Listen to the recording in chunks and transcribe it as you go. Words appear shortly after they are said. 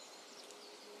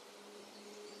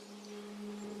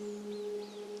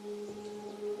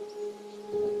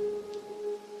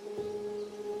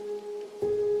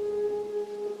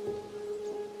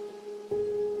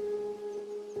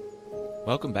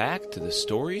Welcome back to the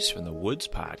Stories from the Woods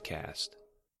podcast.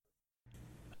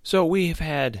 So we have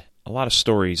had a lot of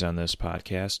stories on this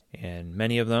podcast, and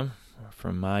many of them are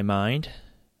from my mind.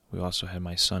 We also had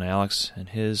my son Alex and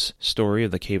his story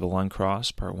of the Cave of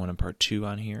Lungcross, part 1 and part 2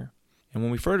 on here. And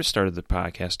when we first started the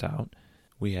podcast out,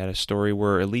 we had a story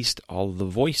where at least all of the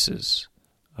voices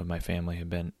of my family have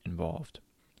been involved.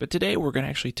 But today we're going to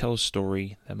actually tell a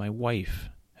story that my wife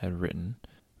had written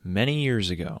many years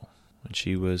ago when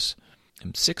she was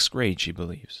in 6th grade, she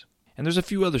believes. And there's a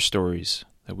few other stories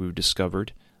that we've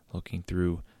discovered looking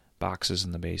through boxes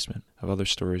in the basement of other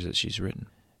stories that she's written.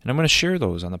 And I'm going to share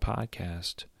those on the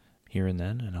podcast here and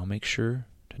then, and I'll make sure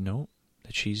to note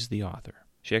that she's the author.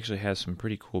 She actually has some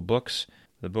pretty cool books.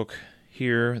 The book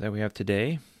here that we have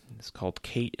today is called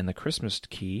Kate and the Christmas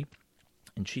Key,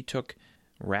 and she took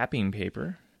wrapping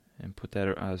paper and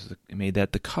made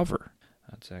that the cover.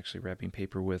 It's actually wrapping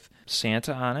paper with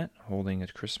Santa on it, holding a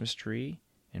Christmas tree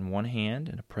in one hand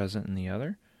and a present in the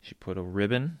other. She put a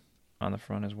ribbon on the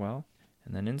front as well.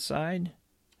 And then inside,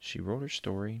 she wrote her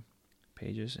story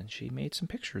pages, and she made some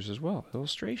pictures as well,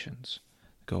 illustrations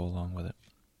that go along with it.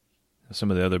 Some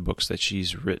of the other books that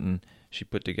she's written, she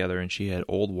put together, and she had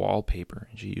old wallpaper,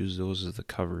 and she used those as the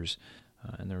covers.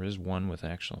 And there is one with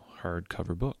an actual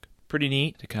hardcover book. Pretty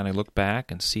neat to kind of look back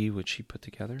and see what she put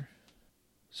together.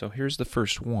 So here's the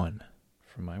first one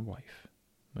from my wife,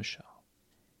 Michelle.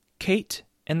 Kate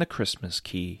and the Christmas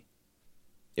Key.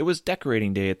 It was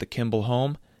decorating day at the Kimball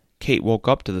home. Kate woke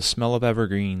up to the smell of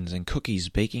evergreens and cookies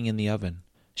baking in the oven.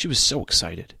 She was so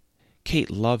excited.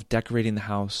 Kate loved decorating the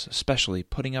house, especially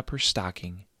putting up her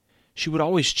stocking. She would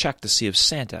always check to see if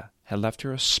Santa had left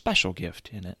her a special gift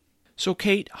in it. So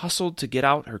Kate hustled to get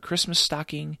out her Christmas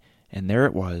stocking, and there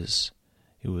it was.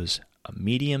 It was a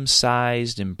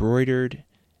medium-sized, embroidered,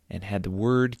 and had the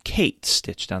word Kate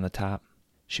stitched on the top.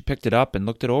 She picked it up and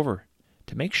looked it over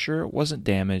to make sure it wasn't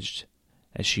damaged.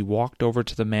 As she walked over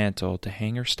to the mantel to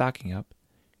hang her stocking up,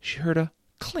 she heard a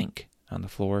clink on the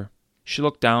floor. She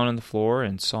looked down on the floor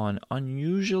and saw an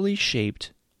unusually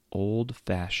shaped,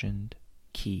 old-fashioned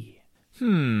key.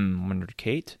 Wondered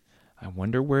Kate. I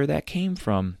wonder where that came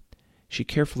from. She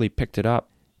carefully picked it up.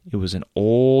 It was an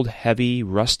old, heavy,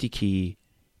 rusty key.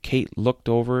 Kate looked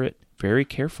over it very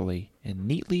carefully, and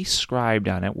neatly scribed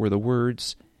on it were the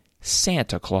words,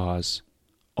 Santa Claus.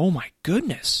 "Oh, my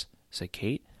goodness," said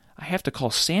Kate. "I have to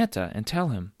call Santa and tell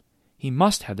him. He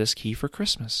must have this key for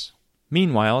Christmas."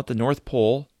 Meanwhile, at the North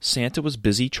Pole, Santa was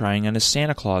busy trying on his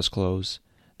Santa Claus clothes.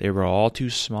 They were all too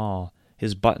small.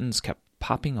 His buttons kept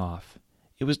popping off.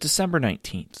 It was December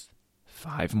 19th.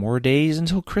 5 more days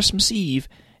until Christmas Eve,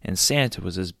 and Santa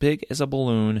was as big as a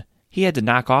balloon. He had to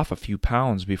knock off a few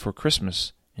pounds before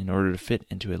Christmas in order to fit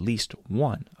into at least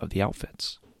one of the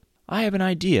outfits. "I have an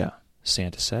idea,"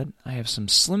 Santa said. "I have some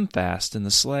Slim Fast in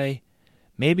the sleigh.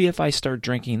 Maybe if I start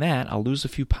drinking that, I'll lose a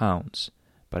few pounds.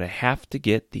 But I have to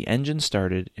get the engine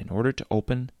started in order to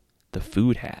open the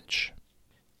food hatch."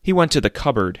 He went to the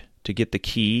cupboard to get the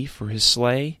key for his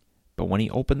sleigh, but when he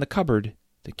opened the cupboard,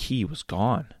 the key was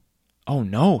gone. "Oh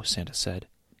no," Santa said.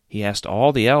 He asked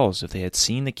all the elves if they had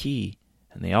seen the key,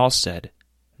 and they all said,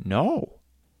 "No."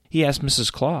 He asked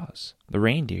Mrs. Claus, the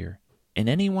reindeer, and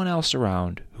anyone else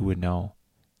around who would know.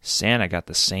 Santa got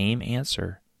the same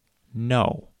answer,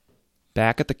 no.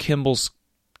 Back at the Kimballs,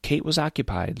 Kate was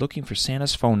occupied looking for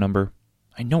Santa's phone number.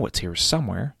 "I know it's here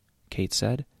somewhere," Kate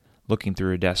said, looking through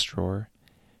her desk drawer.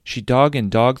 She dug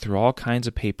and dug through all kinds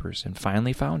of papers and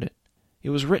finally found it.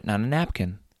 It was written on a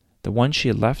napkin, the one she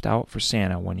had left out for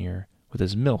Santa one year with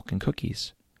his milk and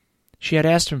cookies. She had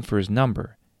asked him for his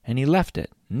number, and he left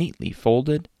it neatly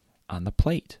folded on the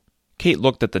plate. Kate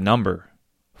looked at the number,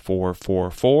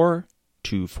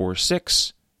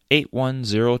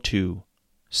 444-246-8102,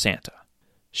 Santa.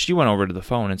 She went over to the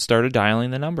phone and started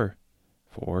dialing the number,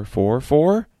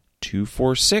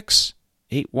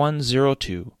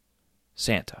 444-246-8102,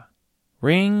 Santa.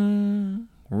 Ring,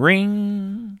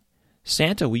 ring.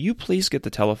 "Santa, will you please get the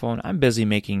telephone? I'm busy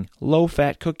making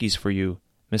low-fat cookies for you,"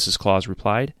 Mrs. Claus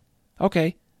replied.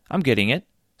 "Okay, I'm getting it,"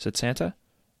 said Santa.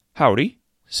 "Howdy,"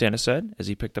 Santa said as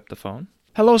he picked up the phone.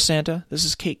 "Hello, Santa. This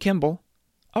is Kate Kimball."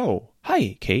 "Oh,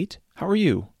 hi, Kate. How are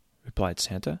you?" replied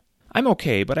Santa. "I'm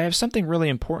okay, but I have something really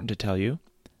important to tell you.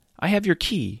 I have your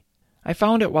key. I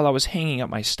found it while I was hanging up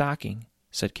my stocking,"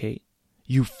 said Kate.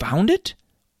 "You found it?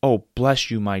 Oh,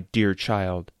 bless you, my dear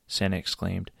child," Santa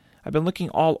exclaimed. "I've been looking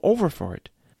all over for it.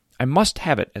 I must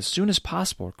have it as soon as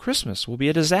possible. Christmas will be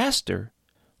a disaster."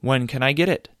 "When can I get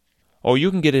it?" "Oh,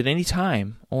 you can get it any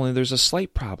time, only there's a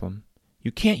slight problem.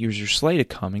 You can't use your sleigh to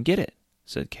come and get it,"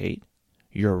 said Kate.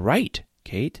 "You're right,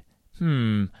 Kate.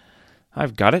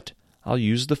 I've got it. I'll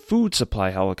use the food supply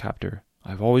helicopter.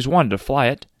 I've always wanted to fly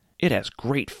it. It has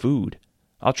great food.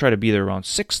 I'll try to be there around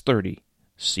 6:30.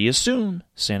 See you soon,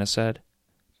 Santa said.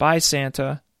 Bye,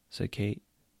 Santa, said Kate.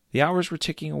 The hours were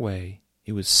ticking away.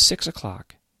 It was 6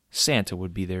 o'clock. Santa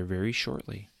would be there very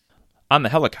shortly. On the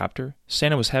helicopter,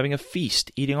 Santa was having a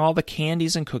feast, eating all the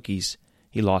candies and cookies.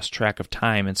 He lost track of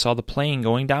time and saw the plane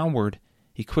going downward.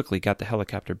 He quickly got the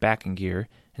helicopter back in gear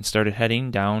and started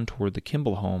heading down toward the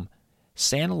Kimball home.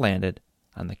 Santa landed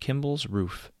on the Kimball's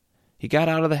roof. He got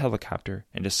out of the helicopter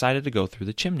and decided to go through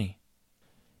the chimney.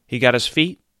 He got his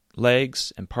feet,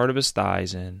 legs, and part of his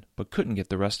thighs in, but couldn't get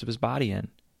the rest of his body in.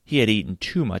 He had eaten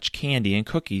too much candy and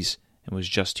cookies and was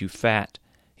just too fat.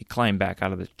 He climbed back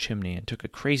out of the chimney and took a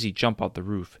crazy jump out the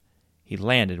roof. He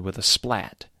landed with a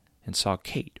splat and saw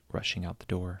Kate rushing out the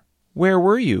door. Where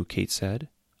were you? Kate said.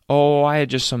 Oh, I had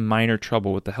just some minor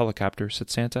trouble with the helicopter, said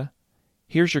Santa.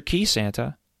 Here's your key,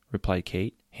 Santa, replied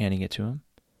Kate, handing it to him.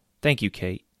 Thank you,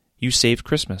 Kate. You saved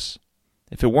Christmas.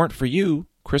 If it weren't for you,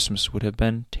 Christmas would have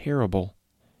been terrible.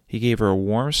 He gave her a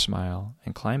warm smile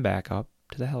and climbed back up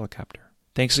to the helicopter.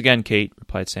 Thanks again, Kate,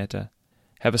 replied Santa.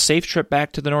 Have a safe trip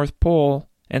back to the North Pole.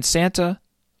 And Santa,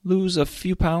 lose a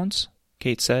few pounds,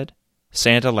 Kate said.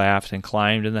 Santa laughed and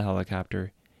climbed in the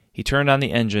helicopter. He turned on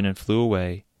the engine and flew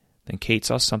away. Then Kate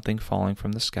saw something falling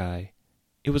from the sky.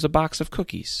 It was a box of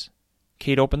cookies.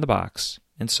 Kate opened the box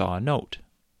and saw a note.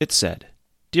 It said,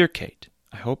 Dear Kate,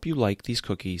 I hope you like these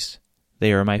cookies.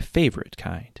 They are my favorite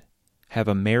kind. Have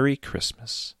a Merry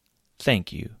Christmas.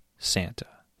 Thank you, Santa.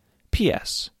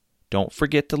 P.S. Don't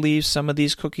forget to leave some of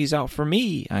these cookies out for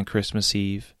me on Christmas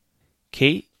Eve.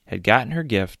 Kate had gotten her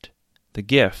gift, the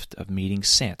gift of meeting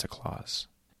Santa Claus.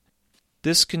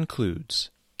 This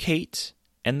concludes Kate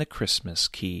and the Christmas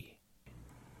Key.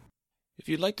 If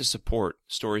you'd like to support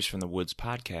Stories from the Woods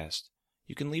podcast,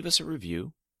 you can leave us a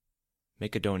review,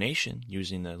 make a donation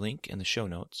using the link in the show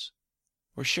notes,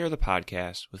 or share the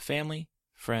podcast with family,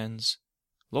 friends,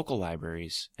 local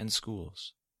libraries, and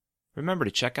schools. Remember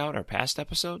to check out our past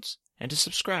episodes and to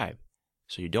subscribe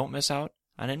so you don't miss out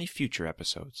on any future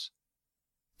episodes.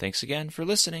 Thanks again for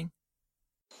listening.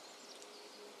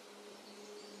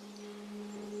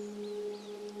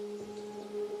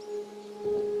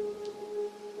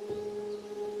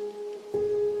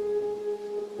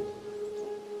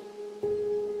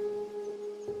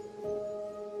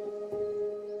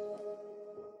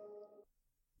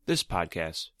 This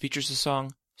podcast features the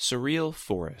song Surreal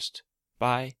Forest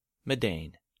by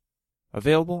Medane,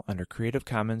 available under Creative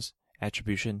Commons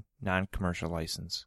Attribution Non-Commercial License.